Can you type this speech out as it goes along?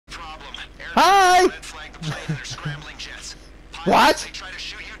What?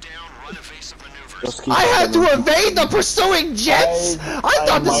 I had to evade the pursuing jets? I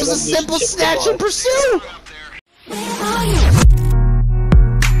thought this was a simple snatch and pursue!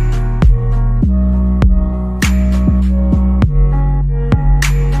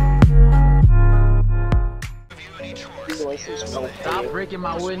 Stop breaking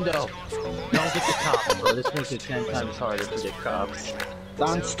my window! Don't get the cops, bro. This makes it 10 times harder to get cops.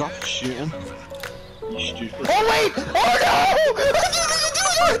 Dan, stop shooting. You stupid. Oh wait! Oh no! I didn't do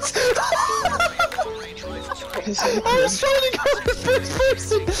it! I was trying to go to first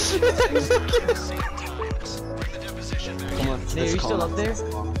person! Come on, Nate, are you still up there?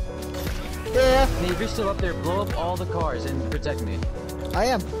 Yeah, Nate, if you're still up there, blow up all the cars and protect me. I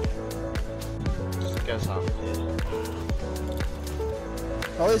am. Guess how.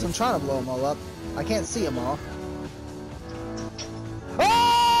 At least I'm trying to blow them all up. I can't see them all.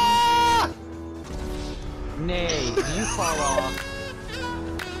 Ah! Nate, you fall off.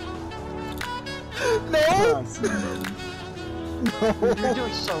 No! You're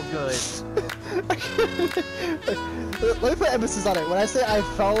doing so good. Let me put emphasis on it. When I say I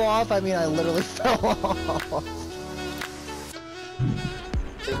fell off, I mean I literally fell off.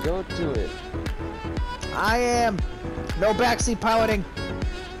 Hey, go to it. I am. No backseat piloting.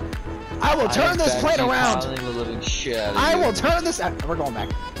 I will turn this plane around. The living shit out of I you. will turn this. We're going back.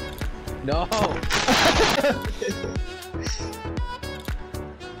 No.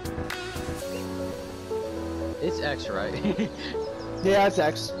 It's X, right? Yeah, it's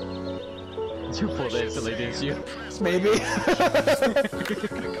X. You pulled instantly, didn't you? Maybe.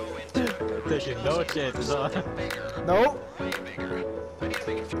 Taking no chances, huh? Nope.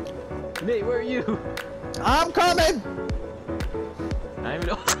 Nate, where are you? I'm coming. I don't even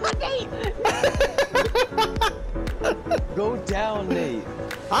know. Go down, Nate.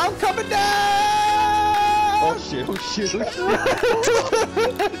 I'm coming down. Oh shit! Oh shit! Oh shit!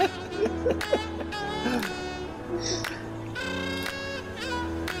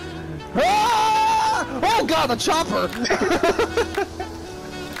 Ah! Oh god, the chopper!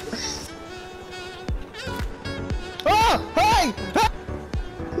 Ah! Hey!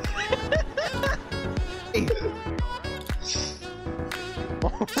 Hey!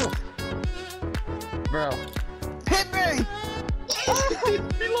 Bro. Hit me!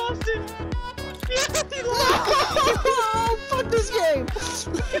 He lost it! He lost Oh, fuck this game!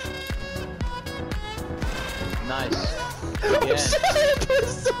 Nice. I'm Again. trying to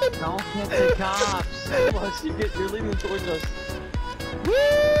percent. Don't hit the cops! Plus, you're leaning towards us. Woo-hoo!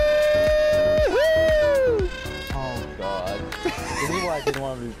 Oh god. This is why I didn't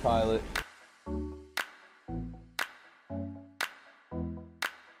want to be pilot.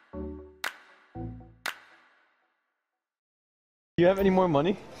 Do you have any more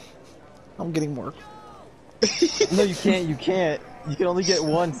money? I'm getting more. No, you can't. You can't. You can only get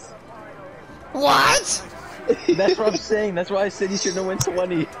once. What? That's what I'm saying. That's why I said you shouldn't have went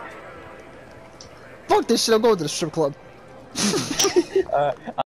 20. Fuck this shit, I'm going to the strip club.